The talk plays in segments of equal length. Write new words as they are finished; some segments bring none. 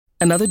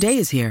Another day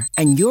is here,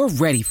 and you're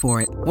ready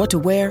for it. What to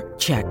wear?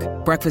 Check.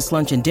 Breakfast,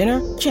 lunch, and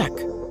dinner? Check.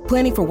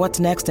 Planning for what's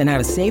next and how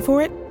to save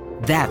for it?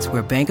 That's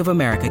where Bank of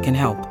America can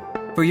help.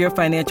 For your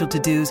financial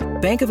to-dos,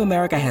 Bank of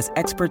America has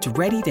experts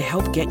ready to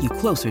help get you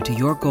closer to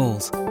your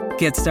goals.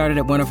 Get started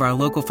at one of our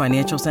local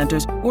financial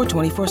centers or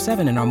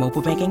 24/7 in our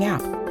mobile banking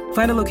app.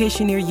 Find a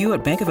location near you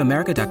at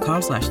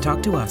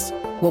bankofamerica.com/talktous.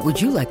 What would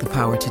you like the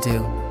power to do?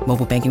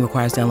 Mobile banking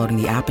requires downloading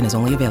the app and is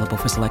only available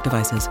for select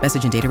devices.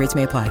 Message and data rates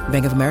may apply.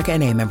 Bank of America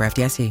N.A., member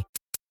FDIC.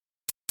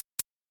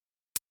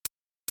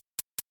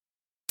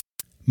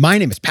 My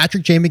name is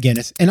Patrick J.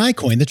 McGinnis, and I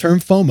coined the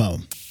term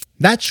FOMO.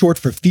 That's short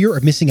for fear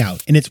of missing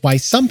out, and it's why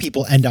some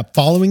people end up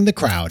following the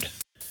crowd.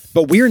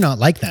 But we're not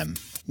like them.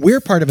 We're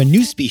part of a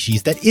new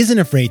species that isn't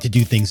afraid to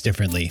do things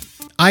differently.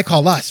 I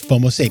call us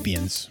FOMO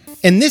sapiens.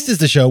 And this is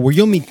the show where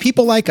you'll meet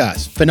people like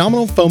us,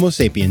 phenomenal FOMO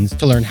sapiens,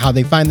 to learn how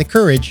they find the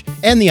courage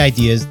and the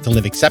ideas to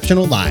live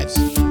exceptional lives.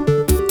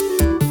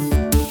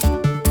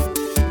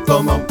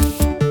 FOMO.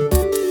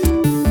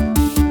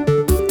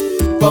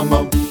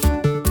 FOMO.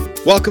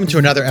 Welcome to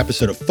another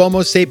episode of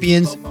FOMO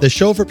Sapiens, the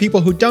show for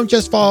people who don't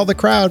just follow the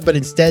crowd, but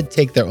instead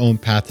take their own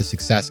path to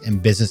success in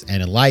business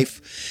and in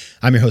life.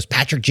 I'm your host,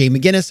 Patrick J.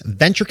 McGinnis,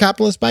 venture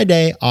capitalist by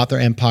day, author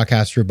and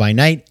podcaster by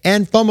night,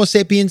 and FOMO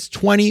Sapiens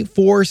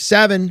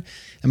 24/7.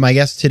 And my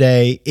guest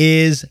today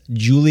is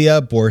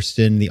Julia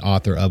Boorstin, the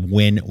author of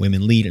When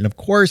Women Lead, and of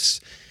course,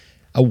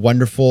 a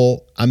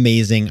wonderful,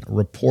 amazing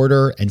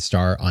reporter and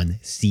star on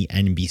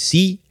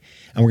CNBC.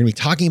 And we're going to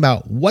be talking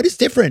about what is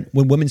different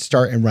when women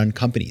start and run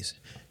companies.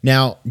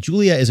 Now,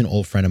 Julia is an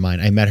old friend of mine.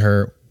 I met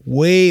her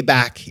way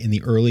back in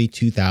the early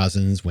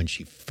 2000s when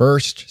she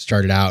first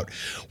started out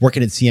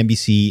working at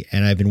CNBC,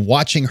 and I've been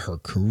watching her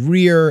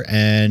career,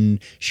 and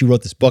she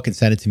wrote this book and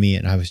sent it to me,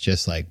 and I was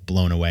just like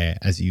blown away.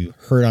 As you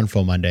heard on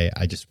Fo Monday,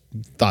 I just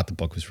thought the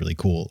book was really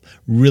cool,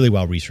 really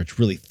well researched,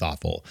 really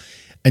thoughtful.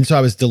 And so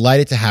I was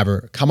delighted to have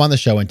her come on the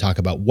show and talk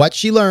about what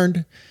she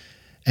learned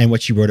and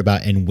what she wrote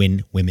about in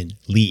When Women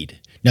Lead.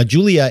 Now,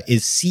 Julia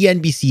is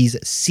CNBC's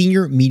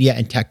senior media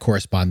and tech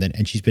correspondent,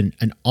 and she's been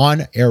an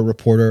on-air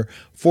reporter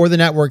for the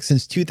network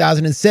since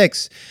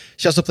 2006.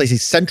 She also plays a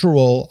central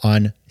role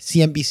on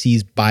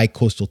CNBC's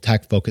bi-coastal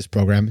tech-focused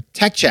program,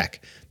 Tech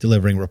Check,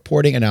 delivering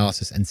reporting,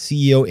 analysis, and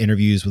CEO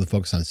interviews with a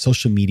focus on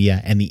social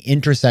media and the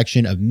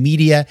intersection of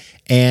media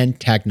and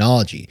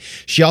technology.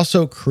 She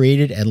also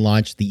created and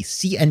launched the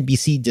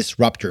CNBC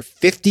Disruptor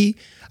 50,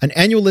 an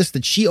annual list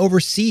that she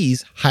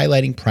oversees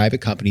highlighting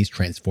private companies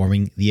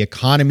transforming the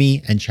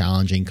economy and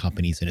challenging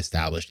companies in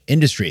established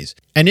industries.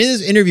 And in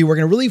this interview, we're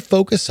going to really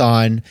focus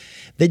on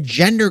the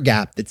gender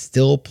gap that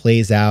still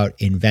plays out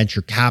in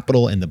venture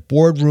capital, in the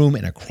boardroom,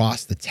 and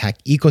across the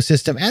tech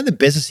ecosystem and the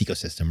business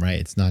ecosystem, right?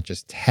 It's not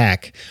just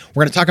tech.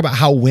 We're going to talk about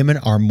how women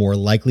are more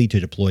likely to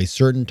deploy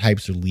certain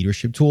types of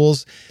leadership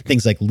tools,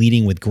 things like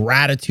leading with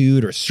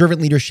gratitude or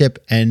servant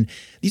leadership. And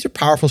these are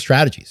powerful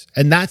strategies.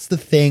 And that's the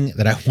thing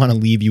that I want to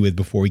leave you with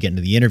before we get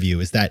into the interview,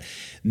 is that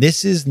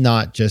this is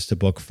not just a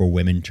book for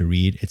women to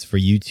read. It's for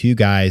you too,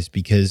 guys,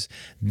 because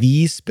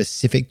these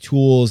specific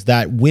tools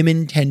that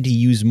women tend to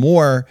use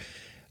more,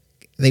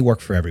 they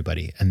work for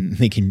everybody and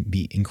they can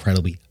be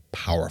incredibly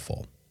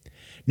powerful.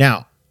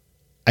 Now,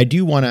 I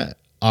do want to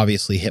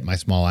obviously hit my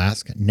small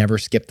ask. Never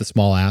skip the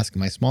small ask.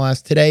 My small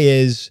ask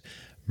today is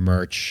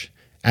merch.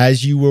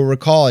 As you will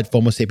recall, at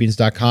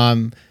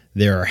FOMOSapiens.com,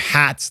 there are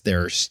hats,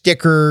 there are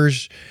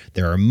stickers,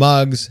 there are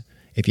mugs.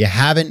 If you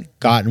haven't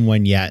gotten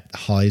one yet, the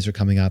holidays are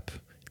coming up.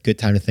 Good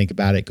time to think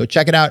about it. Go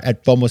check it out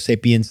at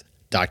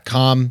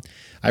FOMOSapiens.com.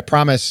 I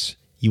promise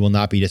you will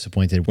not be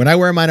disappointed. When I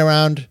wear mine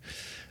around,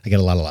 I get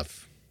a lot of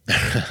love.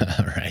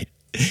 All right.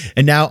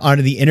 And now on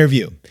to the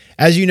interview.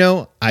 As you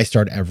know, I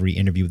start every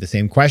interview with the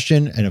same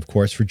question. And of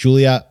course, for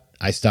Julia,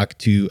 I stuck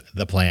to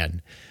the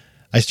plan.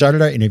 I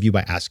started our interview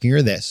by asking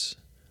her this: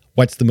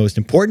 what's the most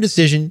important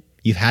decision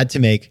you've had to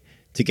make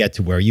to get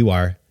to where you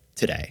are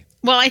today?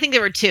 Well, I think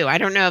there were two. I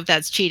don't know if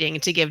that's cheating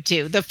to give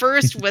two. The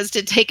first was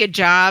to take a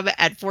job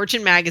at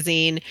Fortune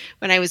magazine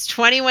when I was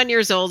 21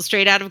 years old,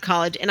 straight out of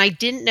college, and I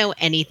didn't know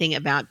anything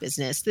about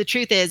business. The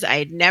truth is, I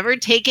had never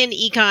taken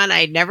econ. I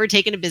had never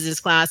taken a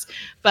business class,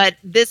 but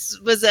this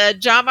was a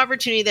job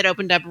opportunity that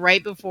opened up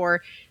right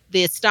before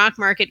the stock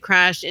market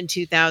crashed in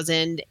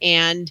 2000,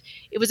 and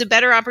it was a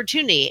better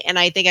opportunity. And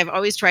I think I've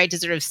always tried to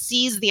sort of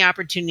seize the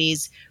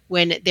opportunities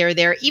when they're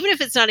there, even if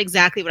it's not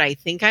exactly what I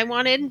think I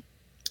wanted.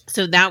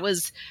 So that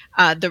was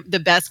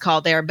the best call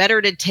there. Better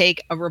to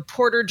take a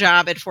reporter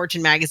job at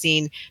Fortune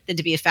magazine than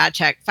to be a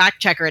fact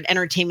checker at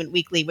Entertainment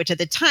Weekly, which at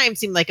the time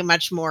seemed like a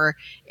much more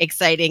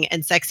exciting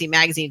and sexy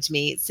magazine to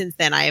me. Since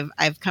then,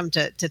 I've come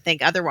to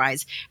think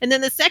otherwise. And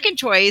then the second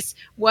choice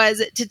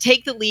was to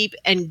take the leap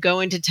and go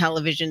into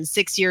television.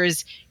 6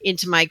 years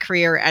into my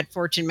career at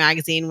Fortune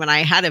magazine, when I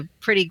had a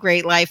pretty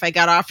great life, I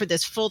got offered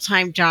this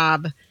full-time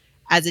job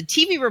as a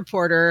TV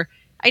reporter.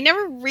 I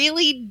never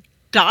really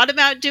thought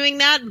about doing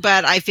that,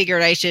 but I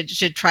figured I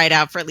should try it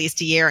out for at least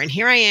a year. And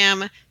here I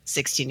am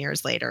 16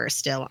 years later,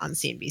 still on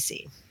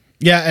CNBC.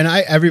 Yeah. And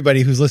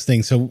everybody who's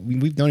listening, so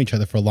we've known each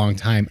other for a long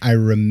time. I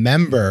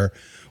remember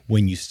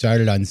when you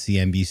started on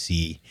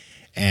CNBC.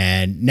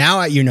 And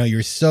now,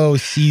 you're so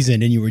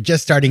seasoned and you were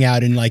just starting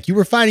out and like you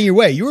were finding your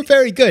way. You were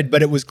very good,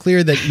 but it was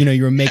clear that,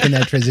 you were making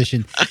that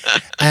transition.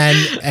 And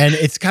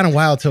it's kind of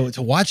wild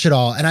to watch it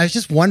all. And I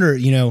just wonder,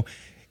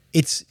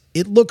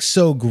 it looks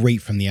so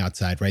great from the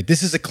outside, right?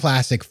 This is a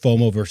classic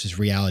FOMO versus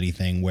reality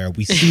thing where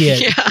we see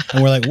it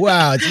and we're like,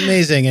 wow, it's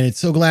amazing and it's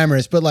so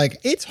glamorous, but like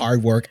it's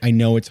hard work. I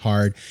know it's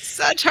hard.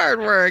 Such hard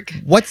work.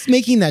 What's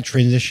making that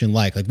transition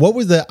like? Like what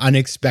were the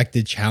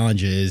unexpected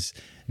challenges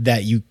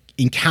that you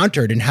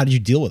encountered and how did you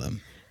deal with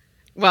them?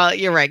 Well,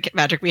 you're right,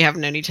 Patrick. We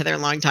haven't known each other a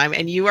long time.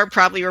 And you are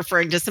probably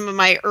referring to some of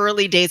my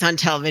early days on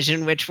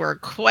television, which were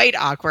quite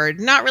awkward,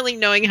 not really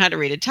knowing how to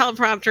read a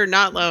teleprompter,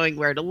 not knowing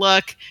where to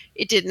look.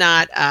 It did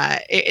not,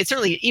 it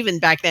certainly, even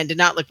back then, did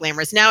not look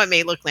glamorous. Now it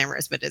may look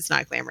glamorous, but it's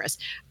not glamorous.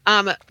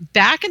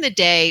 Back in the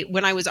day,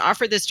 when I was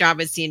offered this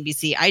job at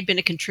CNBC, I'd been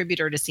a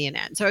contributor to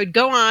CNN. So I would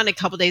go on a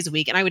couple days a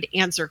week and I would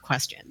answer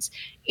questions.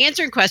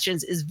 Answering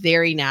questions is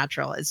very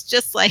natural. It's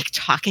just like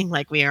talking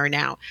like we are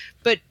now.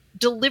 But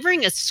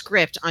delivering a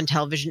script on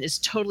television is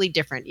totally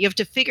different. You have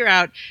to figure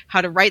out how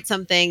to write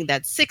something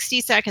that's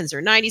 60 seconds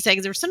or 90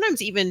 seconds or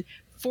sometimes even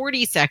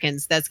 40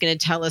 seconds that's going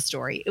to tell a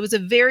story. It was a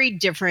very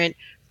different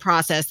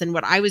process than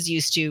what I was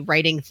used to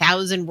writing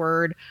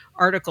 1,000-word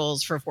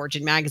articles for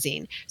Fortune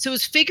magazine. So it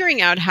was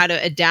figuring out how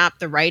to adapt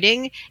the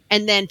writing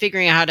and then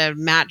figuring out how to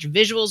match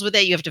visuals with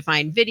it. You have to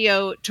find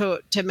video to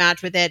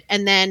match with it,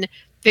 and then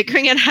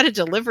figuring out how to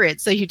deliver it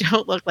so you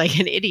don't look like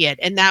an idiot.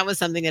 And that was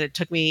something that it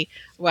took me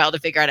a while to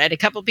figure out. I had a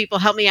couple people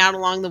help me out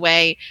along the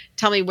way,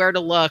 tell me where to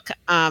look.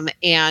 And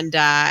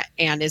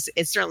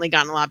it's certainly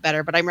gotten a lot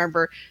better. But I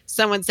remember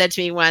someone said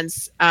to me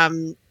once,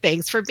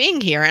 thanks for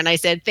being here. And I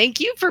said, thank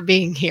you for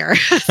being here.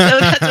 So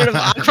that sort of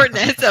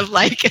awkwardness of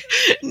like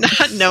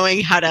not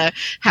knowing how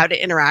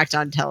to interact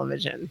on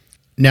television.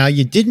 Now,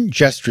 you didn't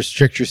just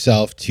restrict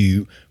yourself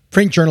to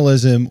print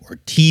journalism or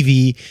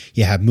TV.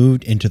 You have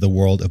moved into the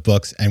world of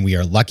books, and we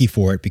are lucky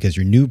for it because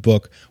your new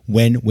book,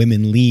 When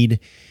Women Lead,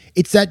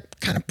 it's that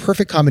kind of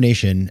perfect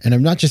combination. And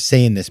I'm not just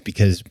saying this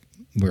because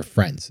we're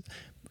friends.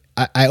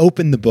 I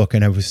opened the book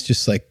and I was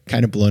just like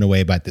kind of blown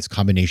away by this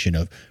combination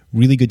of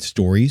really good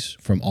stories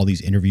from all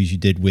these interviews you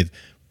did with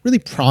really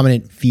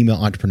prominent female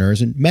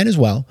entrepreneurs and men as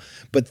well.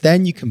 But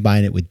then you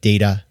combine it with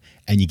data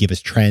and you give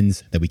us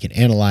trends that we can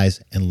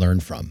analyze and learn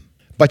from.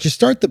 But you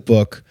start the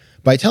book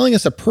by telling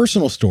us a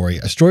personal story,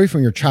 a story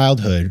from your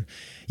childhood.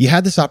 You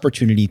had this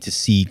opportunity to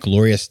see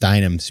Gloria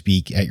Steinem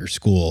speak at your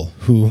school,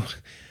 who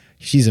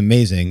she's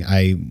amazing.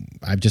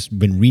 I've just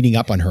been reading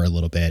up on her a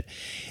little bit.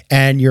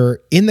 And you're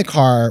in the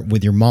car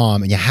with your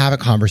mom and you have a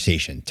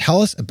conversation.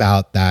 Tell us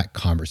about that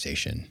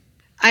conversation.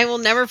 I will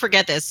never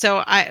forget this.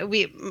 So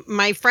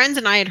my friends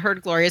and I had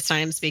heard Gloria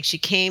Steinem speak. She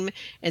came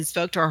and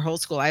spoke to our whole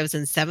school. I was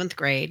in 7th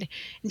grade,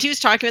 and she was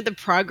talking about the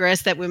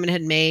progress that women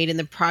had made and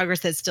the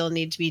progress that still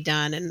needed to be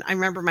done. And I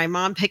remember my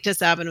mom picked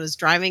us up and was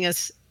driving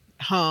us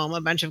home, a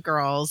bunch of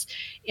girls.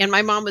 And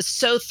my mom was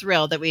so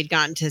thrilled that we had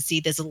gotten to see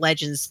this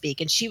legend speak.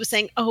 And she was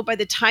saying, oh, by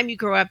the time you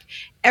grow up,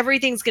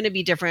 everything's going to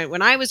be different.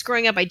 When I was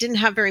growing up, I didn't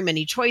have very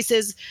many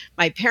choices.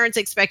 My parents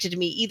expected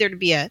me either to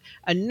be a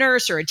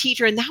nurse or a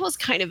teacher. And that was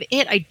kind of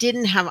it. I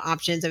didn't have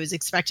options. I was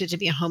expected to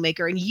be a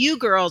homemaker. And you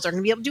girls are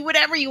going to be able to do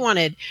whatever you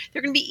wanted. There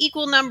are going to be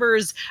equal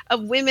numbers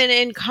of women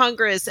in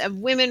Congress, of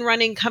women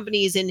running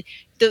companies, and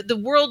the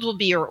world will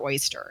be your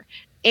oyster.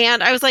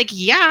 And I was like,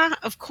 yeah,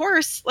 of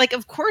course. Like,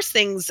 of course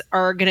things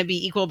are going to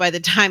be equal by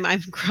the time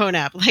I've grown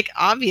up. Like,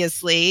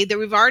 obviously, that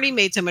we've already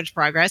made so much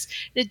progress.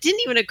 And it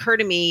didn't even occur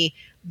to me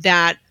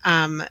that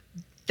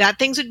that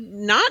things would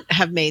not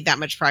have made that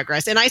much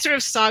progress. And I sort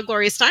of saw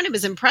Gloria Steinem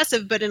as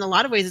impressive, but in a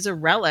lot of ways as a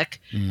relic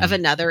of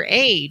another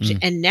age.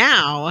 And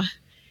now,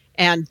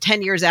 and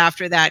 10 years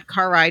after that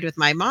car ride with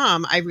my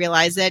mom, I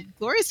realized that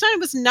Gloria Steinem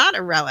was not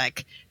a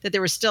relic, that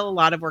there was still a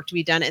lot of work to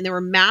be done, and there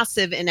were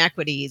massive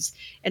inequities.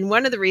 And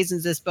one of the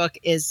reasons this book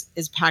is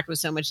packed with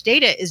so much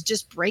data is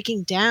just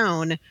breaking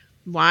down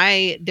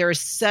why there are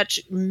such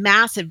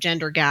massive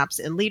gender gaps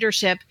in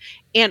leadership,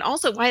 and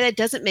also why that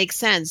doesn't make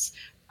sense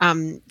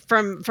from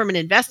an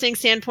investing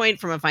standpoint,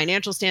 from a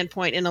financial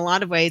standpoint. In a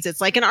lot of ways,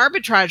 it's like an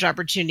arbitrage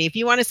opportunity. If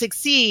you want to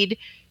succeed,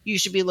 you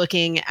should be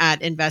looking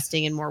at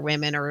investing in more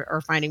women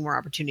or finding more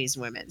opportunities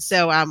in women.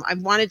 So I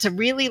wanted to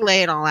really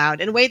lay it all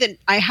out in a way that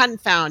I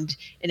hadn't found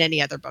in any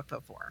other book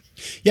before.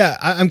 Yeah,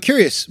 I'm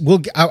curious.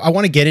 I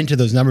want to get into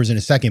those numbers in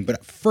a second,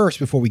 but first,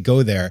 before we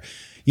go there,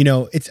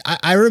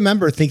 I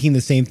remember thinking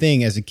the same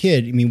thing as a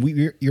kid. I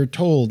mean, you're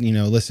told,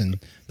 listen,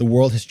 the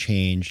world has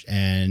changed,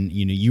 and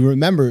you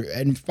remember.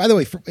 And by the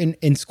way,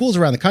 in schools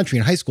around the country,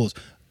 in high schools,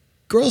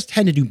 girls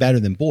tend to do better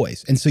than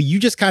boys. And so you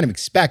just kind of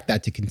expect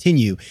that to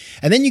continue.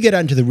 And then you get out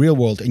into the real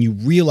world and you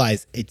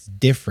realize it's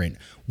different.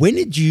 When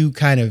did you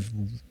kind of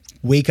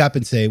wake up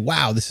and say,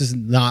 wow, this is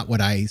not what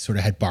I sort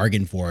of had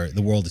bargained for.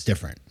 The world is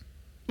different.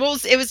 Well,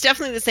 it was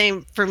definitely the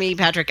same for me,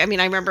 Patrick. I mean,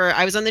 I remember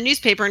I was on the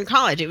newspaper in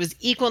college. It was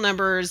equal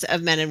numbers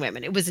of men and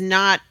women. It was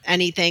not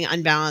anything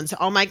unbalanced.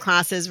 All my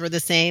classes were the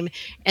same.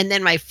 And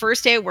then my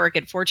first day of work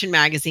at Fortune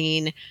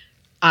magazine,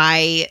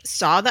 I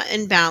saw the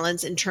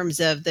imbalance in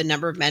terms of the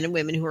number of men and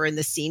women who are in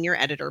the senior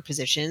editor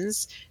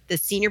positions. The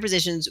senior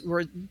positions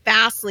were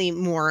vastly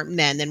more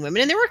men than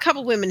women. And there were a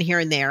couple women here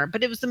and there,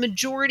 but it was the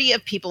majority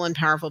of people in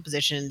powerful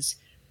positions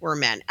were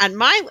men. At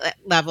my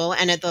level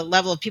and at the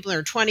level of people in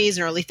their 20s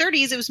and early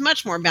 30s, it was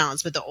much more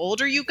balanced. But the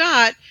older you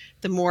got,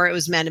 the more it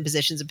was men in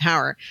positions of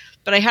power.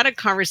 But I had a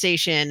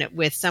conversation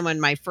with someone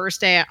my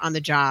first day on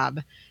the job,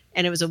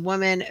 and it was a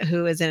woman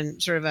who is in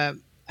sort of a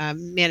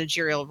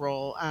managerial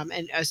role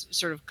and a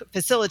sort of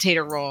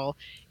facilitator role.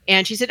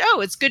 And she said,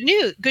 "Oh, it's good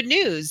news. Good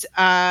news."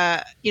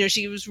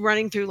 She was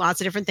running through lots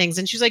of different things,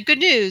 and she was like, "Good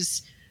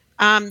news.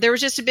 There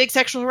was just a big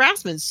sexual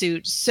harassment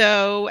suit,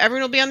 so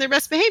everyone will be on their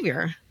best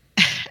behavior."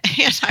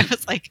 And I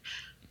was like,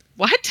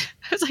 "What?"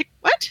 I was like,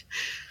 "What?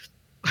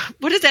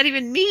 What does that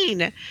even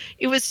mean?"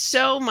 It was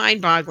so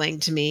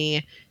mind-boggling to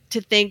me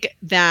to think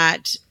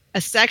that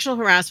a sexual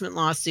harassment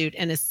lawsuit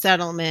and a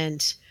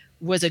settlement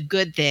was a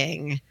good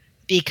thing,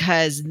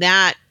 because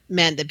that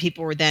meant that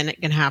people were then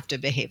going to have to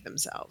behave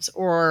themselves,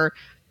 or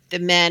the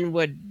men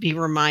would be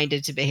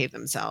reminded to behave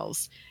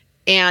themselves.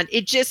 And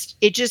it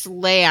just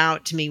lay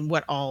out to me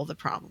what all the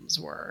problems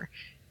were.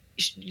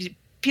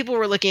 People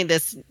were looking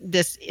at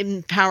this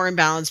power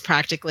imbalance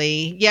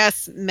practically.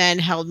 Yes, men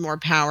held more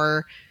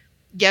power.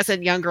 Yes,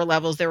 at younger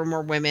levels, there were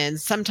more women.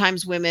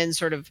 Sometimes women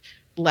sort of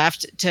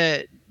left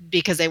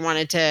because they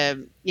wanted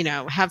to,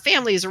 have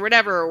families or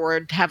whatever,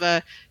 or have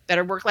a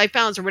better work-life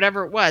balance or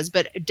whatever it was.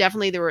 But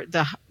definitely there were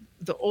the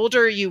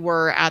older you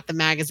were at the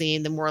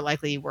magazine, the more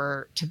likely you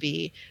were to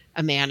be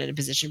a man in a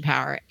position of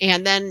power.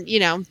 And then,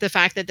 the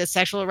fact that the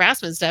sexual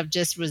harassment stuff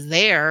just was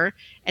there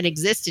and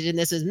existed, and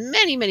this was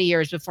many, many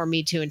years before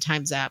Me Too and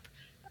Time's Up.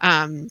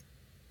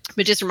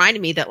 But just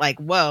reminded me that, like,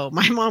 whoa,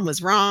 my mom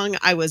was wrong.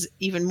 I was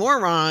even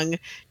more wrong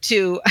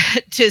to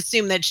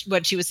assume that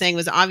what she was saying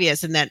was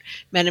obvious, and that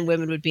men and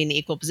women would be in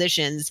equal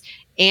positions.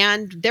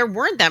 And there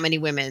weren't that many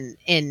women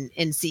in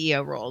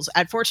CEO roles.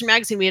 At Fortune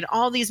magazine, we had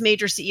all these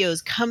major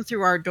CEOs come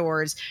through our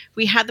doors.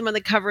 We had them on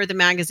the cover of the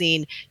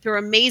magazine. There were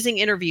amazing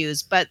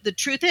interviews. But the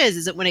truth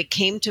is that when it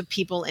came to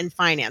people in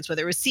finance,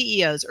 whether it was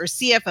CEOs or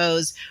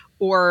CFOs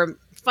or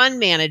fund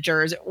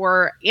managers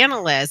or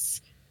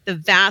analysts, the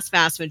vast,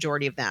 vast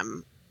majority of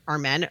them are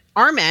men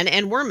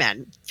and were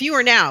men.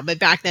 Fewer now, but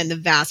back then the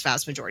vast,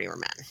 vast majority were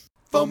men.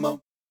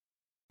 FOMO.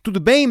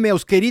 Tudo bem,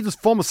 meus queridos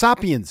Fomo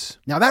sapiens?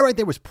 Now that right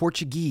there was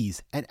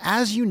Portuguese, and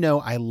as you know,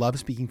 I love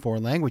speaking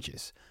foreign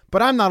languages.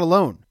 But I'm not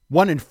alone.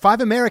 1 in 5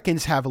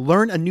 Americans have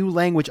learn a new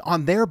language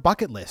on their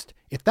bucket list.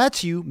 If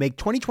that's you, make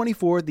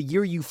 2024 the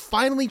year you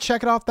finally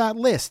check it off that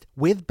list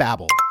with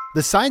Babbel,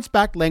 the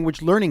science-backed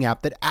language learning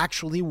app that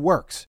actually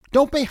works.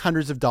 Don't pay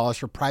hundreds of dollars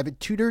for private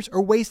tutors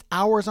or waste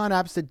hours on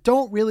apps that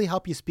don't really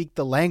help you speak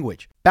the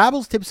language.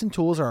 Babbel's tips and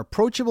tools are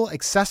approachable,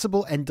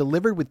 accessible, and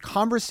delivered with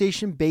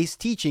conversation-based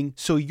teaching,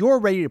 so you're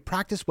ready to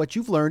practice what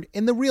you've learned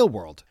in the real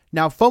world.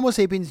 Now, FOMO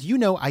Sapiens, you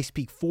know I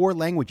speak 4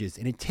 languages,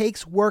 and it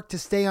takes work to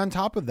stay on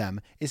top of them,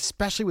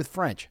 especially with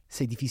French.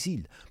 C'est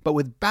difficile. But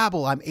with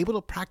Babbel, I'm able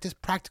to practice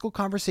practical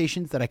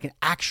conversations that I can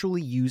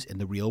actually use in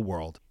the real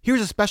world. Here's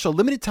a special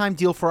limited time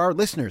deal for our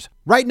listeners.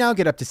 Right now,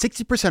 get up to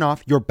 60%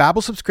 off your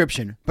Babbel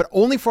subscription, but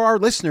only for our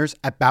listeners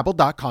at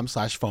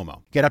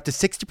Babbel.com/FOMO. Get up to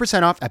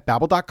 60% off at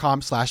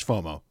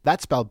Babbel.com/FOMO.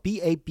 That's spelled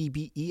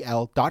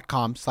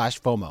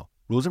BABBEL.com/FOMO.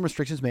 Rules and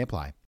restrictions may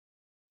apply.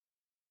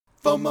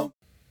 FOMO.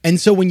 And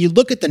so when you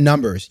look at the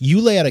numbers, you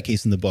lay out a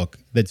case in the book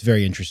that's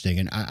very interesting.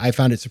 And I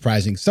found it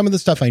surprising. Some of the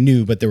stuff I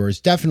knew, but there was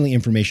definitely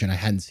information I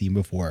hadn't seen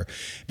before.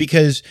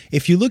 Because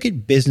if you look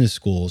at business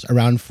schools,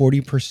 around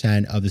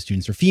 40% of the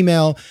students are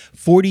female,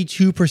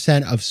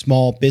 42% of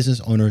small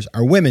business owners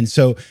are women.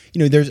 So,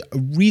 there's a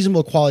reasonable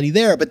equality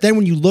there. But then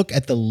when you look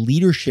at the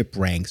leadership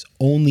ranks,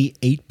 only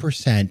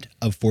 8%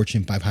 of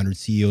Fortune 500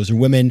 CEOs are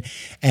women.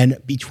 And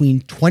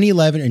between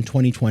 2011 and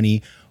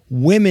 2020,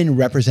 women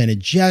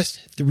represented just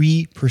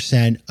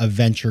 3% of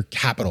venture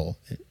capital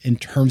in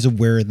terms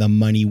of where the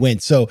money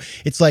went. So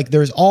it's like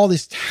there's all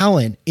this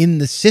talent in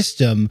the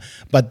system,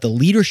 but the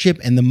leadership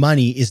and the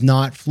money is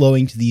not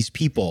flowing to these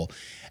people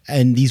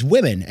and these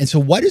women. And so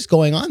what is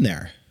going on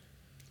there?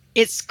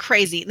 It's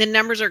crazy. The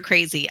numbers are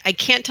crazy. I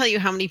can't tell you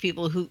how many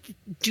people who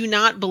do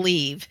not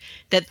believe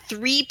that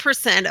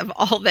 3% of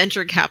all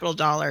venture capital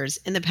dollars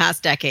in the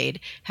past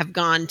decade have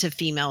gone to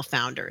female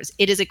founders.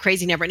 It is a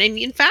crazy number. And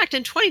in fact,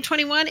 in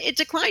 2021, it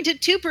declined to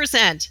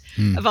 2%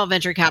 of all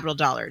venture capital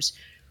dollars.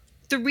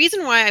 The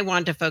reason why I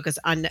wanted to focus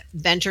on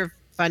venture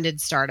funded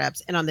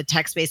startups and on the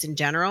tech space in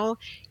general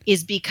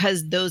is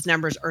because those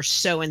numbers are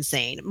so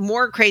insane,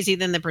 more crazy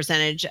than the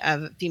percentage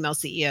of female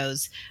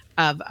CEOs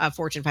of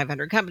Fortune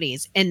 500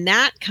 companies. And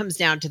that comes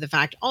down to the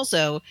fact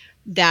also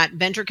that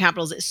venture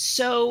capital is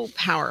so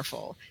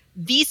powerful.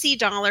 VC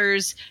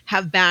dollars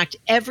have backed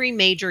every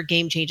major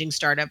game-changing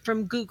startup,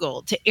 from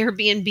Google to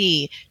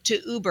Airbnb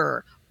to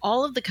Uber.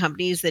 All of the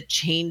companies that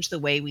change the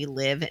way we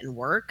live and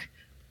work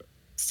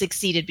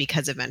succeeded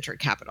because of venture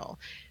capital.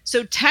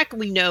 So tech,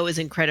 we know, is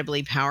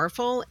incredibly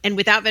powerful. And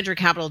without venture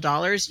capital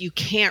dollars, you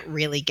can't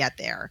really get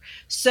there.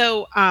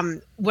 So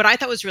what I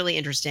thought was really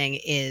interesting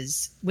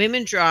is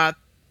women draw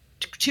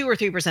 2 or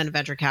 3% of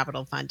venture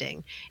capital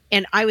funding.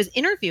 And I was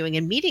interviewing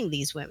and meeting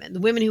these women, the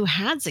women who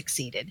had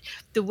succeeded,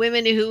 the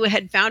women who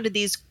had founded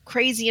these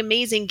crazy,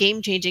 amazing,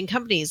 game-changing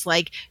companies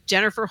like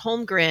Jennifer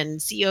Holmgren,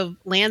 CEO of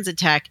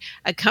LanzaTech,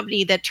 a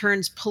company that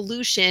turns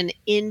pollution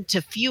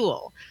into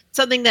fuel,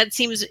 something that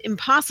seems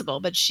impossible,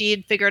 but she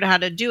had figured out how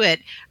to do it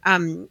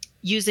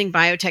using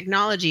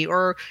biotechnology.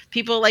 Or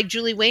people like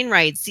Julie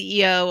Wainwright,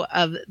 CEO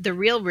of The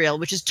RealReal,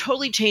 which is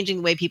totally changing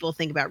the way people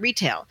think about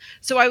retail.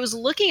 So I was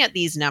looking at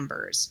these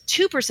numbers,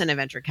 2% of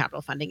venture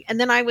capital funding, and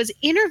then I was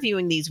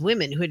interviewing these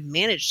women who had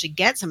managed to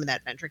get some of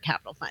that venture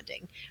capital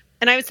funding.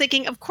 And I was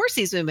thinking, of course,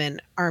 these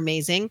women are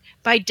amazing.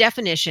 By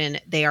definition,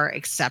 they are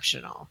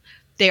exceptional.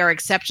 They are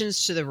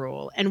exceptions to the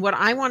rule. And what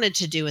I wanted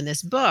to do in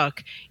this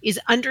book is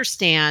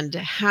understand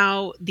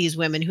how these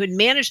women who had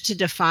managed to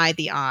defy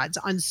the odds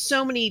on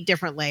so many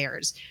different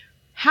layers,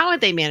 how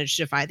had they managed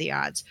to defy the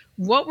odds?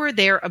 What were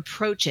their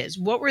approaches?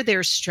 What were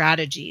their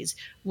strategies?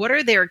 What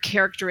are their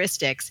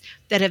characteristics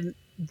that have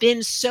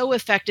been so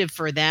effective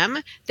for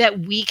them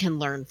that we can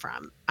learn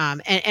from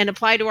and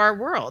apply to our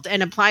world,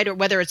 and apply to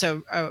whether it's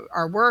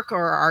our work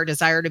or our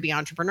desire to be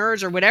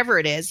entrepreneurs or whatever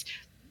it is.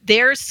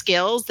 Their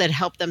skills that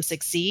help them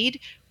succeed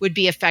would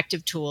be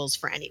effective tools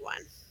for anyone.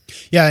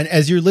 Yeah. And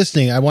as you're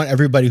listening, I want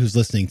everybody who's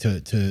listening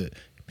to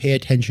pay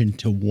attention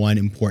to one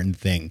important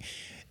thing.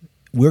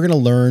 We're going to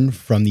learn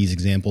from these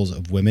examples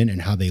of women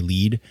and how they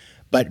lead,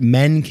 but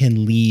men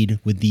can lead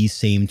with these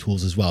same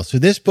tools as well. So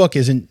this book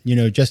isn't,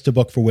 just a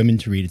book for women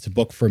to read. It's a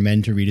book for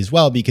men to read as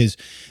well, because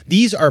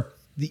these are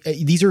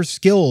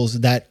skills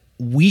that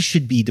we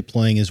should be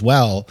deploying as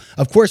well.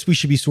 Of course, we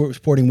should be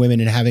supporting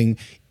women and having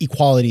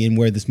equality in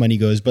where this money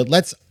goes, but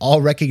let's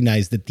all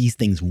recognize that these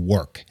things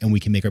work and we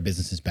can make our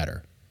businesses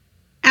better.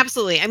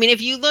 Absolutely. I mean,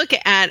 if you look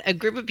at a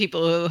group of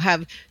people who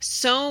have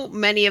so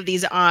many of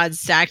these odds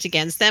stacked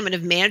against them and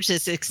have managed to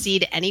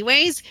succeed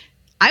anyways,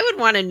 I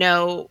would want to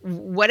know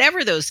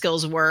whatever those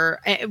skills were,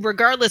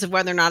 regardless of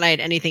whether or not I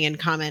had anything in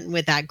common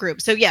with that group.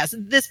 So yes,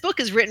 this book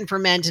is written for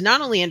men to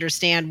not only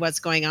understand what's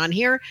going on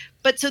here,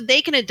 but so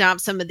they can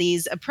adopt some of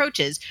these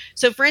approaches.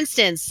 So for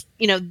instance,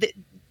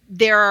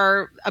 there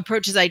are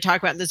approaches I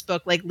talk about in this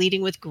book, like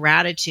leading with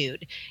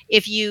gratitude.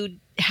 If you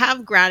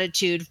have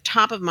gratitude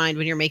top of mind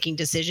when you're making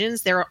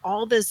decisions, there are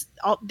all these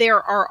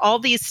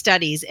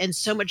studies and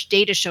so much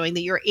data showing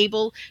that you're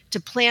able to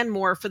plan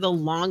more for the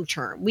long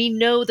term. We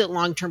know that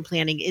long-term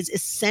planning is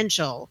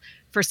essential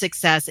for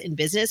success in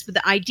business, but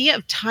the idea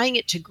of tying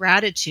it to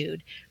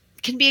gratitude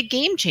can be a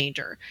game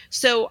changer.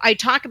 So I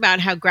talk about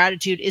how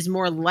gratitude is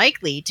more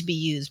likely to be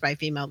used by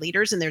female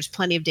leaders, and there's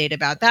plenty of data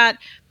about that.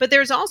 But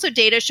there's also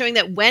data showing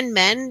that when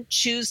men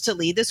choose to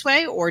lead this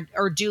way or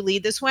do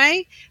lead this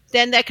way,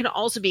 then that can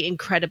also be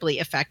incredibly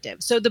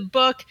effective. So the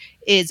book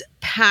is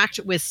packed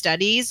with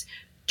studies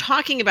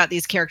talking about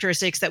these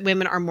characteristics that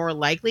women are more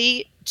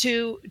likely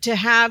to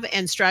have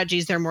and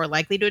strategies they're more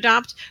likely to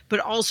adopt, but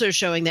also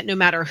showing that no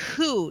matter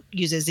who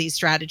uses these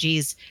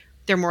strategies,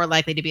 they're more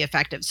likely to be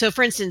effective. So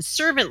for instance,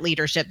 servant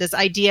leadership, this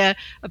idea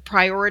of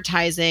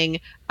prioritizing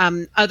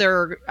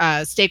other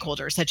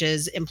stakeholders such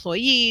as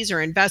employees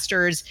or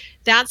investors,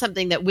 that's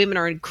something that women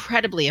are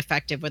incredibly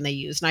effective when they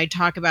use. And I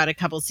talk about a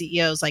couple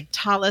CEOs like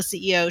Tala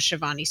CEO,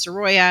 Shivani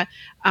Soroya,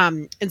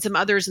 and some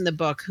others in the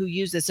book who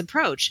use this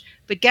approach.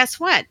 But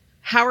guess what?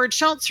 Howard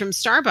Schultz from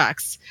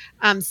Starbucks,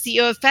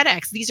 CEO of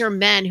FedEx. These are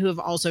men who have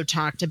also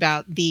talked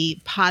about the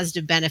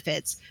positive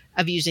benefits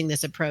of using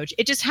this approach.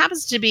 It just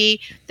happens to be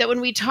that when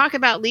we talk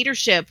about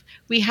leadership,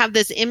 we have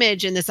this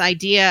image and this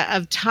idea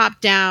of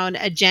top-down,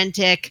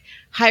 agentic,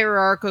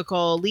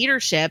 hierarchical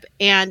leadership.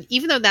 And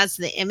even though that's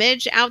the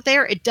image out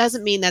there, it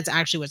doesn't mean that's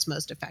actually what's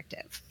most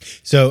effective.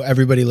 So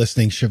everybody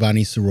listening,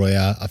 Shivani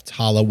Soroya of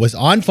Tala was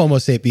on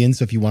FOMO Sapiens.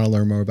 So if you want to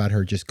learn more about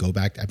her, just go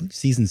back to, I believe,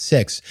 season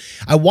 6.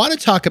 I want to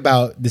talk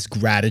about this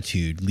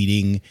gratitude,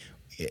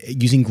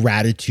 using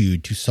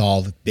gratitude to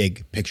solve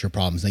big picture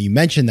problems. Now you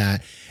mentioned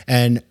that,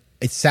 and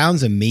it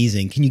sounds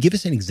amazing. Can you give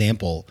us an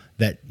example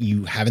that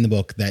you have in the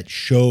book that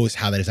shows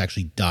how that is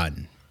actually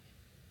done?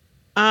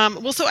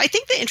 So I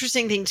think the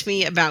interesting thing to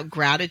me about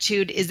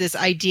gratitude is this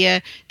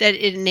idea that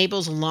it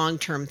enables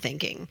long-term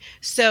thinking.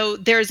 So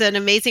there's an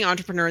amazing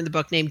entrepreneur in the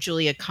book named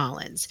Julia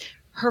Collins.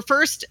 Her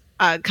first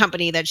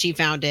company that she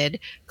founded,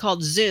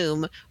 called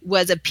Zoom,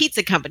 was a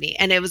pizza company.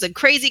 And it was a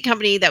crazy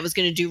company that was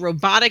going to do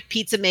robotic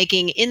pizza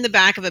making in the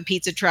back of a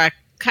pizza truck,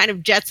 kind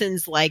of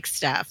Jetsons-like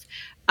stuff.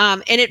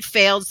 And it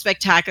failed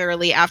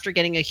spectacularly after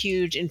getting a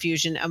huge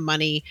infusion of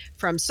money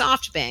from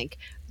SoftBank.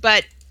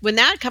 But when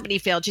that company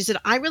failed, she said,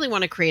 I really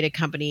want to create a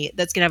company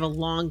that's going to have a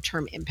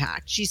long-term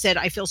impact. She said,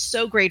 I feel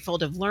so grateful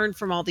to have learned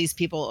from all these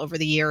people over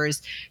the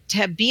years,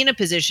 to be in a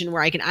position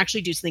where I can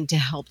actually do something to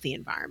help the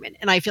environment.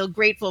 And I feel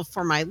grateful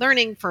for my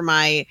learning, for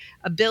my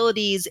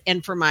abilities,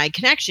 and for my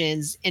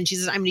connections. And she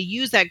says, I'm going to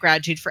use that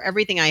gratitude for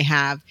everything I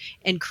have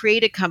and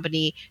create a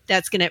company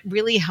that's going to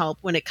really help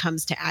when it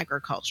comes to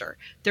agriculture.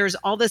 There's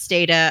all this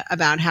data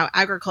about how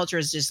agriculture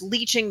is just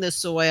leaching the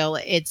soil.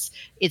 It's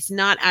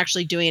not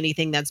actually doing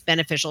anything that's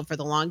beneficial for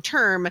the long long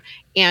term.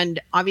 And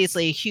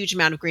obviously, a huge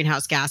amount of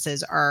greenhouse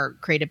gases are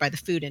created by the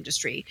food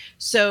industry.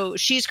 So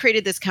she's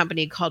created this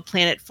company called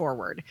Planet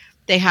Forward.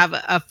 They have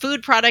a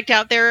food product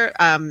out there,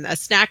 a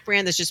snack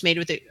brand that's just made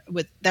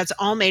with that's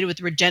all made with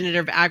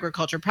regenerative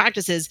agriculture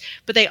practices.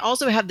 But they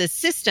also have this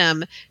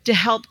system to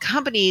help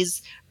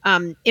companies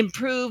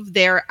improve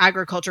their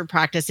agriculture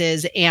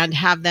practices and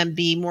have them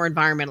be more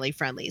environmentally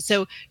friendly.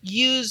 So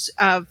use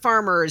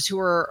farmers who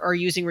are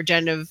using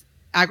regenerative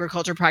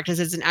agriculture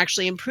practices and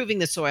actually improving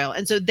the soil.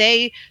 And so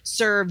they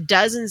serve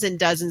dozens and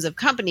dozens of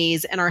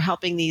companies and are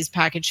helping these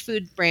packaged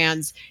food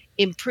brands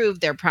improve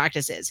their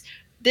practices.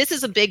 This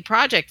is a big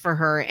project for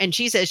her. And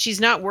she says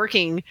she's not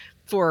working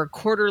for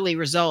quarterly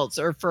results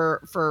or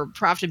for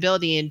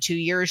profitability in 2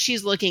 years.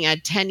 She's looking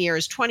at 10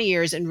 years, 20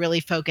 years, and really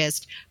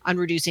focused on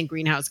reducing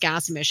greenhouse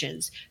gas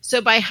emissions.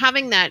 So by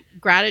having that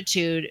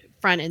gratitude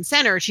front and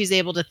center, she's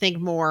able to think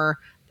more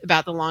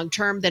about the long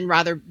term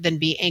rather than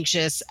be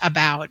anxious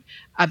about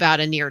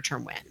a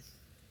near-term win.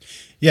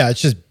 Yeah,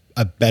 it's just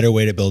a better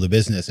way to build a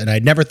business. And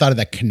I'd never thought of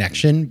that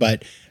connection.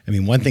 But I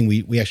mean, one thing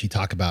we actually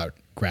talk about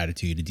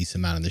gratitude a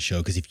decent amount on the show,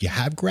 because if you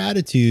have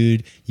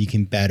gratitude, you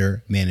can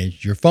better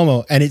manage your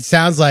FOMO. And it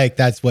sounds like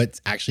that's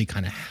what's actually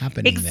kind of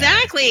happening.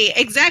 Exactly.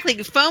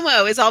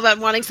 FOMO is all about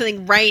wanting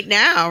something right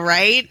now,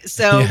 right?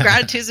 So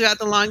gratitude is about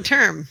the long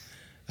term.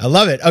 I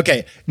love it.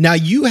 Okay. Now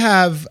you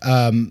have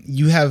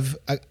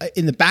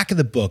in the back of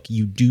the book,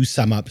 you do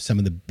sum up some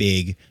of the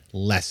big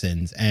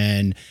lessons.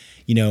 And,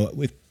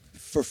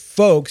 for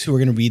folks who are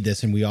going to read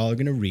this, and we all are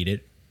going to read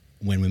it,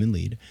 When Women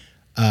Lead,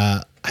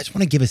 I just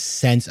want to give a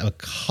sense of a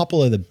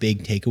couple of the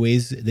big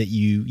takeaways that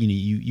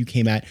you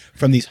came at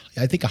from these,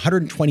 I think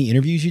 120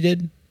 interviews you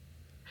did.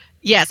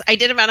 Yes, I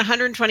did about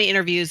 120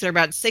 interviews. There are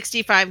about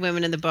 65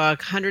 women in the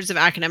book, hundreds of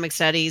academic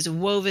studies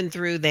woven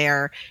through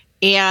there.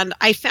 And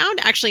I found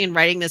actually in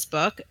writing this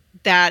book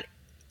that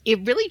it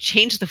really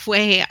changed the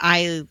way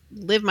I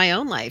live my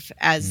own life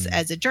as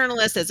a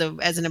journalist, as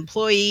an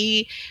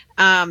employee,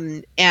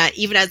 and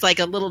even as like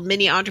a little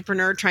mini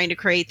entrepreneur trying to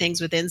create things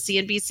within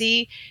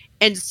CNBC.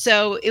 And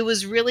so it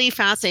was really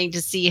fascinating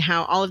to see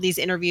how all of these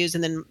interviews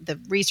and then the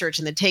research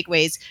and the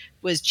takeaways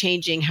was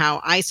changing how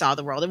I saw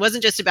the world. It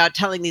wasn't just about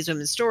telling these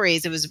women's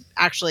stories. It was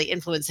actually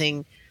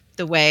influencing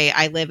the way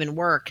I live and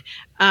work.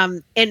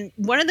 And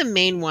one of the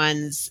main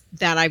ones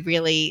that I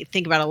really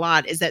think about a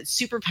lot is that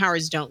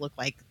superpowers don't look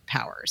like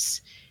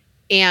powers.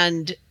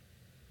 And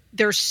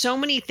there's so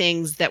many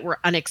things that were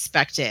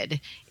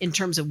unexpected in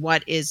terms of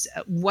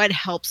what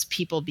helps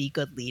people be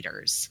good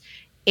leaders.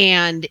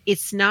 And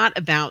it's not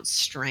about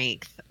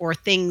strength or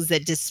things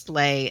that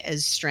display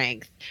as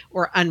strength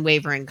or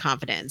unwavering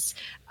confidence.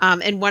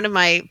 And one of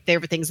my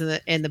favorite things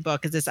in the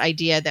book is this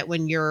idea that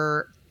when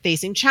you're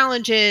facing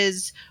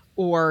challenges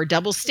or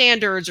double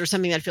standards or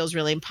something that feels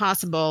really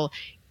impossible,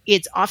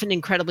 it's often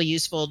incredibly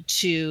useful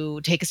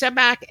to take a step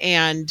back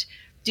and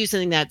do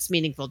something that's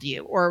meaningful to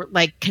you, or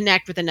like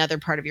connect with another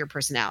part of your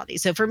personality.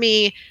 So for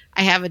me,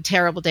 I have a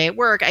terrible day at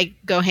work. I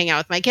go hang out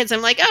with my kids.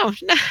 I'm like, oh,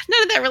 none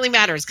of that really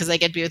matters because I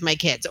get to be with my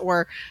kids.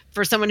 Or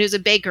for someone who's a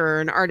baker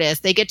or an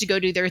artist, they get to go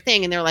do their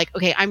thing. And they're like,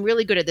 okay, I'm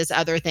really good at this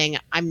other thing.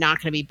 I'm not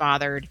going to be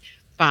bothered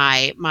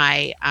by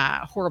my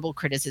horrible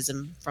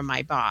criticism from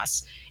my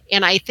boss.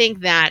 And I think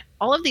that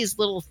all of these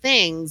little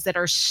things that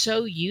are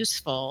so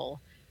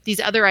useful, these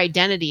other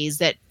identities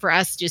that for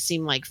us just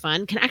seem like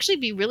fun, can actually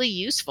be really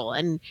useful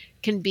and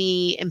can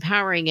be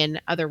empowering in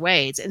other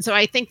ways. And so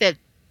I think that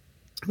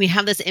we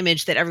have this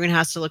image that everyone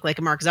has to look like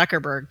a Mark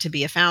Zuckerberg to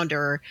be a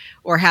founder,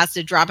 or has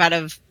to drop out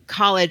of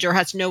college, or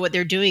has to know what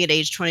they're doing at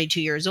age 22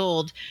 years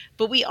old.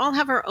 But we all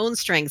have our own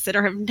strengths that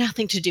have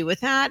nothing to do with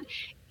that.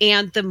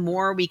 And the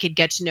more we could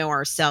get to know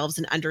ourselves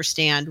and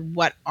understand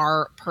what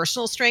our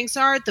personal strengths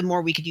are, the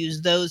more we could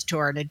use those to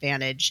our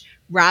advantage,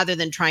 rather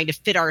than trying to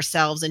fit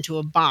ourselves into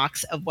a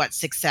box of what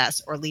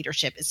success or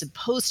leadership is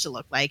supposed to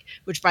look like,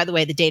 which, by the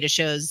way, the data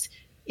shows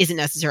isn't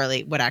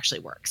necessarily what actually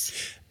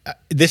works.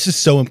 This is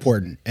so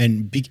important.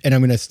 And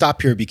I'm going to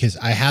stop here because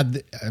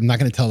I'm not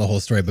going to tell the whole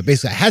story, but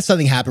basically I had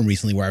something happen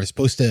recently where I was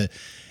supposed to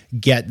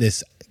get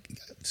this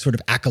sort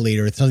of accolade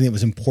or something that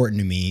was important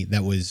to me,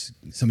 that was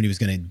somebody was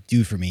going to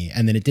do for me.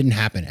 And then it didn't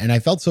happen. And I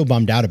felt so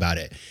bummed out about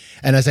it.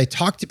 And as I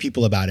talked to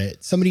people about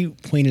it, somebody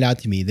pointed out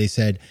to me, they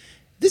said,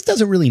 this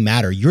doesn't really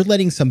matter. You're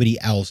letting somebody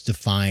else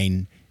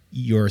define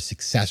your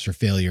success or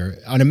failure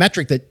on a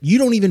metric that you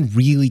don't even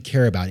really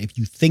care about if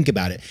you think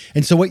about it.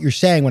 And so what you're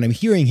saying, what I'm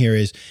hearing here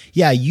is,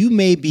 yeah, you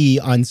may be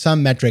on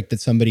some metric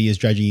that somebody is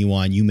judging you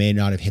on. You may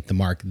not have hit the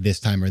mark this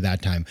time or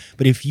that time.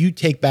 But if you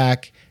take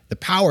back the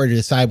power to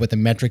decide what the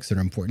metrics that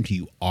are important to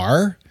you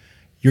are,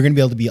 you're going to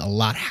be able to be a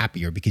lot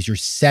happier because you're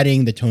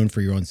setting the tone for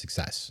your own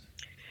success.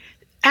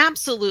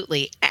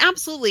 Absolutely.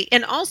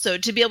 And also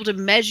to be able to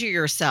measure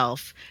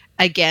yourself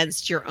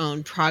against your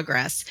own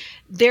progress.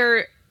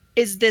 There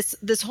is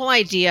this whole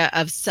idea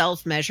of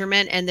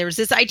self-measurement, and there's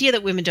this idea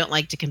that women don't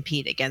like to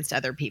compete against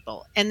other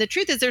people. And the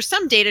truth is, there's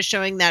some data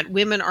showing that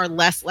women are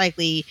less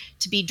likely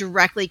to be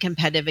directly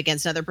competitive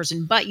against another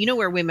person. But you know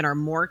where women are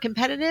more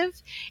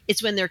competitive?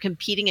 It's when they're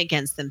competing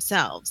against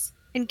themselves.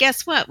 And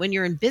guess what? When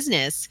you're in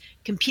business,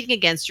 competing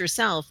against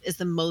yourself is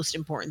the most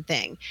important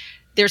thing.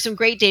 There's some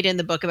great data in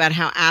the book about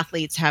how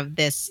athletes have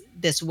this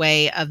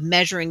way of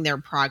measuring their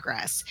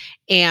progress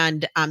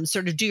and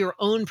sort of do your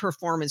own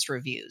performance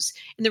reviews.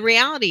 And the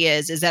reality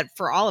is that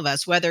for all of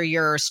us, whether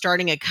you're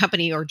starting a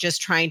company or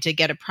just trying to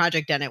get a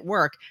project done at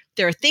work,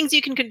 there are things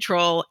you can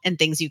control and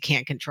things you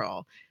can't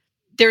control.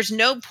 There's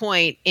no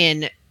point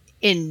in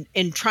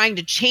trying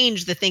to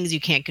change the things you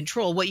can't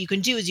control. What you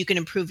can do is you can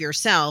improve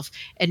yourself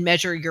and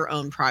measure your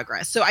own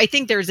progress. So I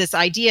think there's this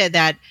idea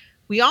that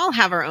we all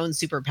have our own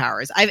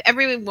superpowers.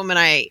 Every woman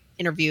I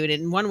interviewed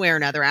in one way or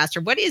another asked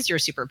her, what is your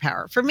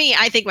superpower? For me,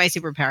 I think my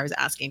superpower is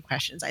asking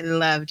questions. I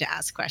love to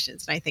ask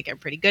questions and I think I'm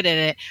pretty good at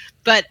it.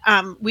 But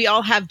we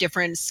all have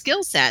different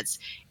skill sets.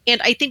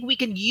 And I think we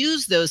can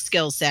use those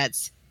skill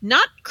sets,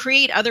 not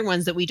create other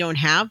ones that we don't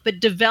have,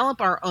 but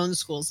develop our own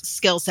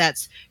skill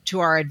sets to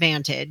our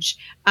advantage,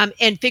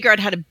 and figure out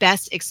how to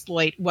best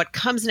exploit what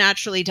comes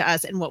naturally to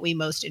us and what we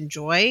most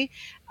enjoy.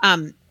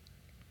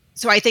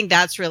 So I think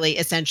that's really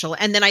essential.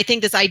 And then I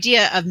think this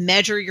idea of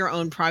measure your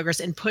own progress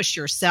and push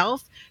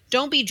yourself.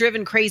 Don't be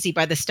driven crazy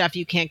by the stuff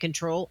you can't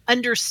control.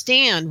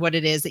 Understand what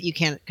it is that you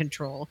can't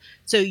control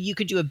so you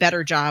could do a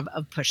better job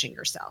of pushing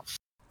yourself.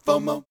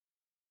 FOMO.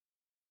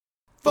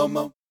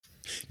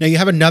 Now you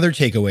have another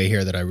takeaway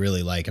here that I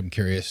really like. I'm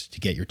curious to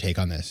get your take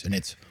on this. And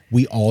it's,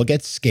 we all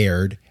get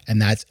scared,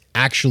 and that's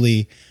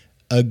actually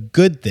a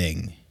good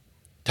thing.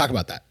 Talk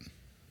about that.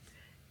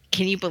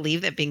 Can you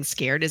believe that being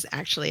scared is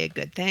actually a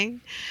good thing?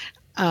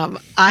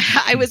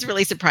 I was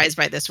really surprised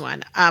by this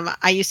one.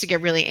 I used to get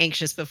really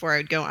anxious before I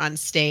would go on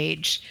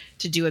stage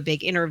to do a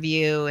big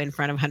interview in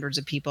front of hundreds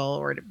of people,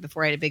 or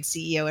before I had a big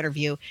CEO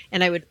interview,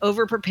 and I would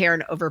over-prepare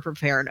and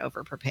over-prepare and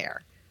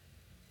over-prepare.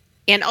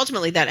 And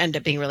ultimately, that ended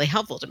up being really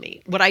helpful to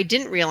me. What I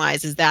didn't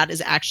realize is that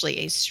is actually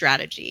a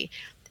strategy.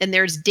 And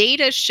there's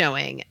data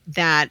showing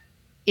that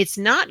it's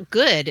not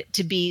good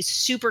to be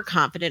super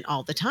confident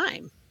all the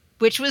time,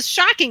 which was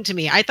shocking to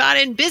me. I thought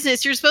in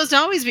business, you're supposed to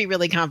always be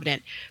really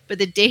confident. But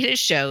the data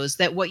shows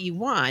that what you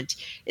want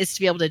is to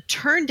be able to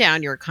turn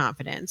down your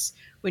confidence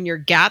when you're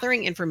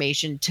gathering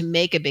information to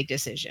make a big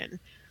decision.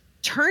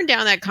 Turn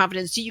down that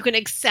confidence so you can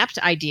accept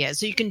ideas,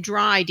 so you can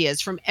draw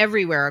ideas from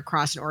everywhere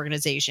across an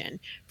organization,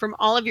 from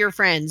all of your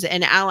friends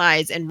and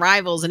allies and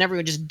rivals and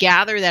everyone. Just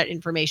gather that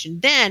information.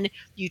 Then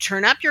you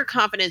turn up your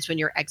confidence when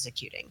you're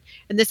executing.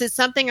 And this is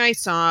something I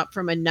saw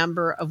from a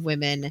number of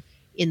women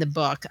in the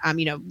book.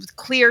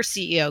 Clear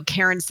CEO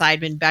Karen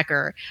Seidman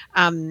Becker,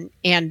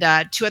 and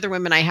two other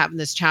women I have in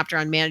this chapter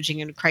on managing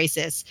in a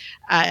crisis,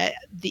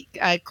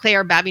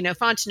 Claire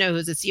Babineaux-Fontenot,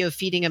 who's the CEO of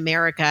Feeding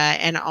America,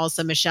 and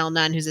also Michelle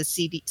Nunn, who's a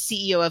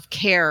CEO of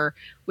CARE,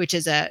 which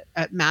is a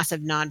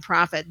massive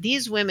nonprofit.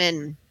 These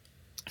women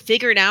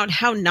figured out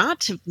how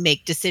not to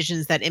make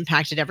decisions that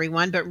impacted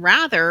everyone, but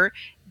rather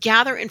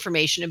gather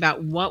information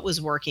about what was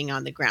working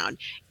on the ground.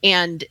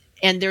 And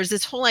there's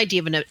this whole idea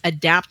of an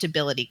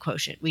adaptability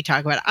quotient. We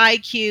talk about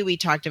IQ, we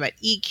talked about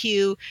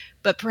EQ,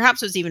 but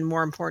perhaps what's even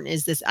more important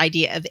is this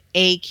idea of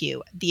AQ,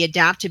 the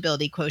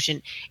adaptability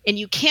quotient. And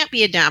you can't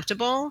be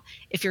adaptable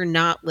if you're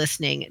not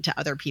listening to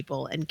other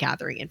people and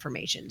gathering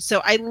information.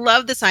 So I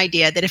love this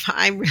idea that if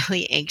I'm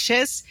really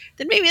anxious,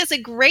 then maybe that's a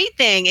great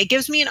thing. It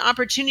gives me an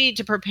opportunity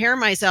to prepare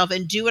myself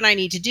and do what I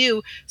need to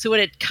do. So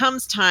when it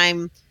comes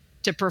time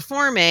to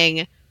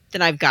performing,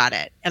 then I've got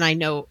it. And I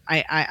know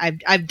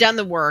I've done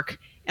the work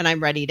and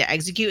I'm ready to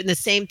execute. And the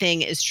same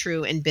thing is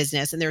true in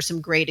business. And there's some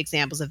great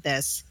examples of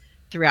this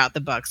throughout the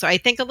book. So I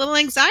think a little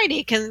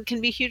anxiety can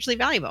be hugely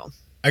valuable.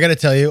 I got to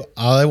tell you,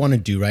 all I want to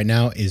do right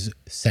now is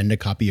send a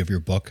copy of your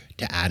book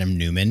to Adam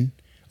Newman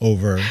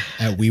over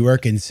at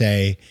WeWork and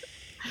say,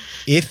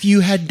 if you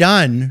had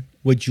done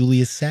what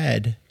Julia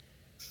said,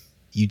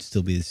 you'd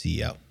still be the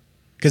CEO.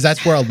 Because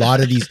that's where a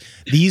lot of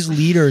these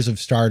leaders of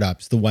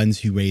startups, the ones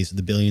who raise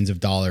the billions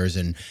of dollars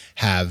and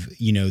have,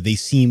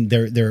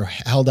 they're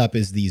held up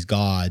as these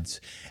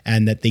gods,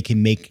 and that they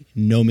can make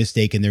no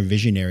mistake, and they're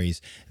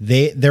visionaries.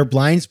 Their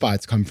blind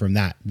spots come from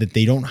that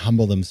they don't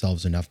humble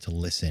themselves enough to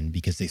listen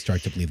because they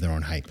start to believe their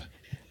own hype.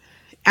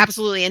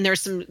 Absolutely. And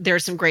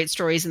there's some great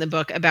stories in the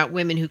book about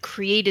women who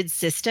created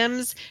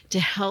systems to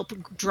help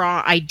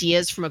draw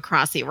ideas from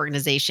across the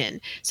organization.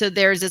 So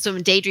there's this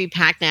woman, Deidre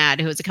Packnad,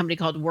 who has a company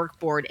called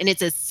Workboard, and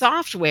it's a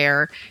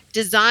software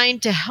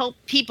designed to help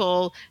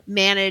people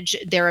manage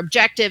their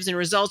objectives and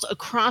results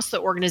across the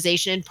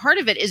organization. And part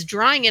of it is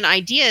drawing in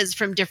ideas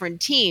from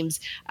different teams,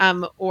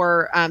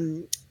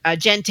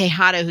 Jen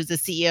Tejada, who's the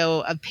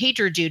CEO of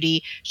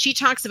PagerDuty, she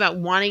talks about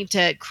wanting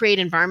to create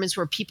environments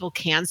where people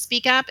can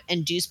speak up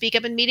and do speak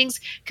up in meetings,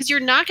 because you're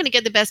not going to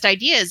get the best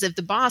ideas if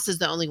the boss is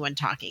the only one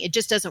talking. It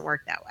just doesn't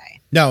work that way.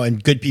 No,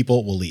 and good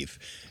people will leave.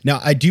 Now,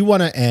 I do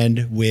want to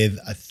end with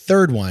a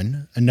third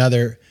one,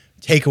 another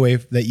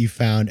takeaway that you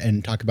found,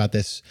 and talk about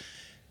this.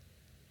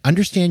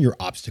 Understand your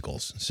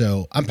obstacles.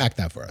 So unpack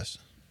that for us.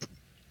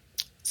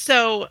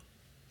 So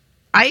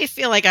I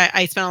feel like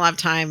I spent a lot of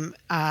time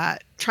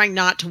trying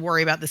not to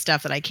worry about the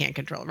stuff that I can't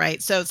control,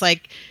 right? So it's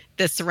like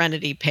the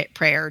serenity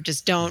prayer.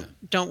 Just don't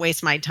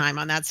waste my time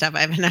on that stuff.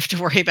 I have enough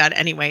to worry about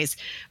anyways.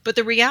 But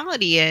the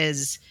reality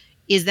is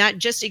that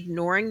just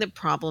ignoring the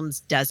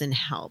problems doesn't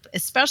help,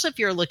 especially if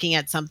you're looking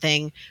at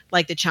something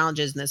like the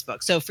challenges in this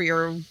book. So for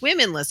your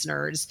women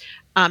listeners,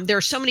 there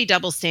are so many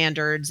double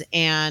standards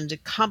and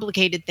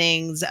complicated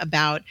things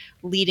about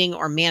leading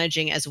or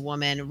managing as a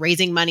woman,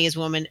 raising money as a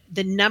woman.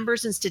 The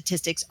numbers and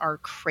statistics are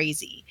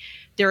crazy.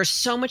 There is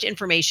so much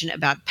information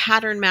about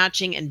pattern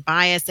matching and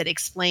bias that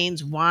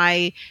explains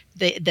why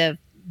the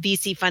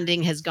VC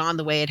funding has gone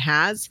the way it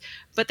has.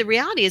 But the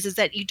reality is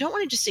that you don't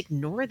want to just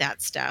ignore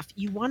that stuff.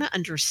 You want to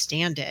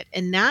understand it.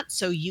 And that's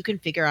so you can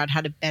figure out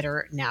how to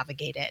better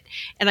navigate it.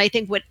 And I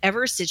think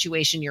whatever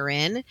situation you're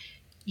in,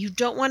 you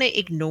don't want to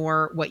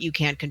ignore what you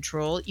can't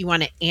control. You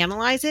want to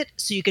analyze it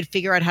so you can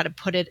figure out how to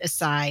put it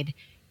aside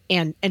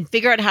and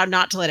figure out how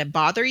not to let it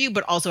bother you,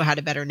 but also how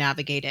to better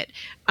navigate it.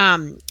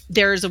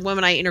 There's a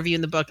woman I interview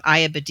in the book,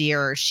 Aya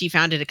Badir. She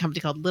founded a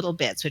company called Little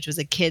Bits, which was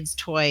a kids'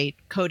 toy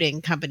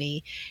coding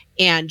company.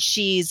 And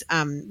she's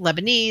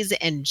Lebanese,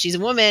 and she's a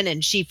woman,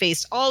 and she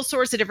faced all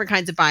sorts of different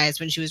kinds of bias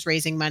when she was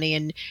raising money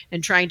and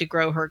trying to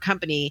grow her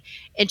company.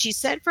 And she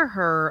said for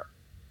her,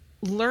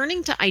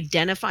 learning to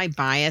identify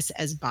bias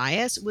as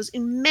bias was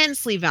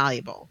immensely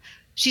valuable.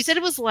 She said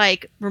it was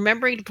like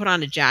remembering to put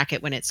on a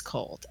jacket when it's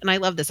cold. And I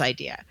love this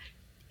idea.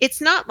 It's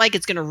not like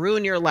it's going to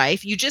ruin your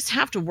life. You just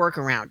have to work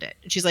around it.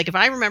 And she's like, if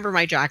I remember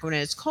my jacket when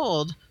it's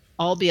cold,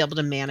 I'll be able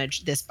to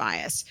manage this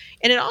bias.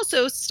 And it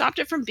also stopped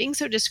it from being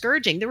so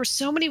discouraging. There were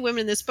so many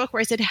women in this book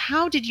where I said,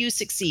 how did you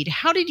succeed?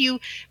 How did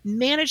you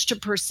manage to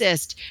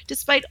persist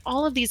despite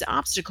all of these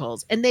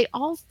obstacles? And they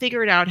all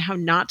figured out how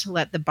not to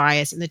let the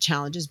bias and the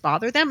challenges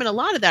bother them. And a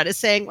lot of that is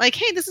saying like,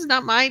 hey, this is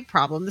not my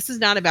problem. This is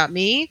not about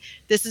me.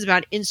 This is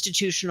about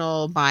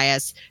institutional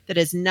bias that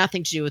has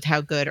nothing to do with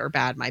how good or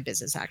bad my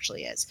business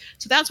actually is.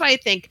 So that's why I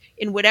think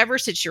in whatever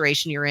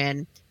situation you're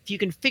in, if you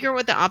can figure out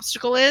what the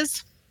obstacle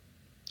is,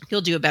 you'll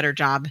do a better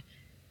job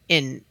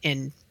in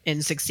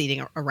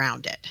succeeding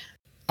around it.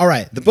 All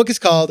right. The book is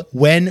called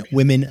When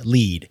Women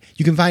Lead.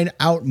 You can find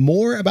out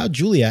more about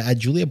Julia at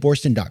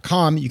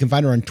juliaboorstin.com. You can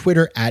find her on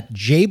Twitter at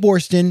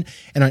jboorstin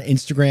and on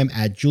Instagram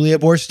at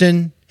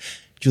juliaboorstin.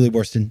 Julia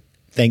Boorstin,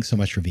 thanks so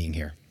much for being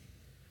here.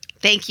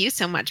 Thank you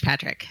so much,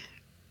 Patrick.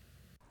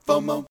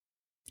 FOMO.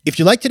 If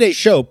you like today's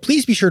show,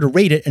 please be sure to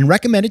rate it and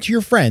recommend it to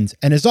your friends.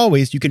 And as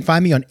always, you can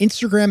find me on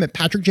Instagram at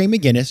Patrick J.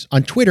 McGinnis,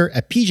 on Twitter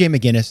at PJ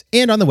McGinnis,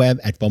 and on the web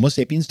at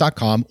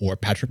FOMOSapiens.com or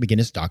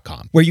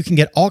PatrickMcGinnis.com, where you can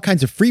get all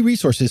kinds of free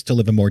resources to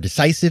live a more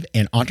decisive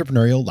and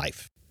entrepreneurial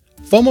life.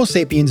 FOMO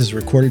Sapiens is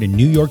recorded in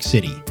New York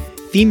City.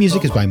 Theme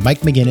music is by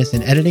Mike McGinnis,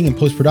 and editing and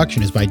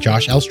post-production is by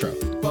Josh Elstro.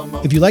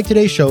 If you like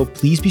today's show,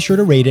 please be sure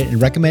to rate it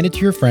and recommend it to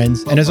your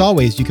friends. And as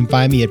always, you can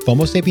find me at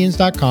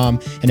FOMOSapiens.com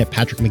and at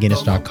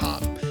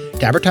PatrickMcGinnis.com.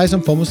 To advertise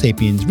on FOMO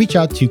Sapiens, reach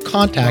out to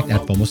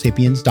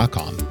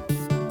contact@FOMOSapiens.com.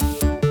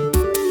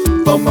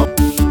 FOMO.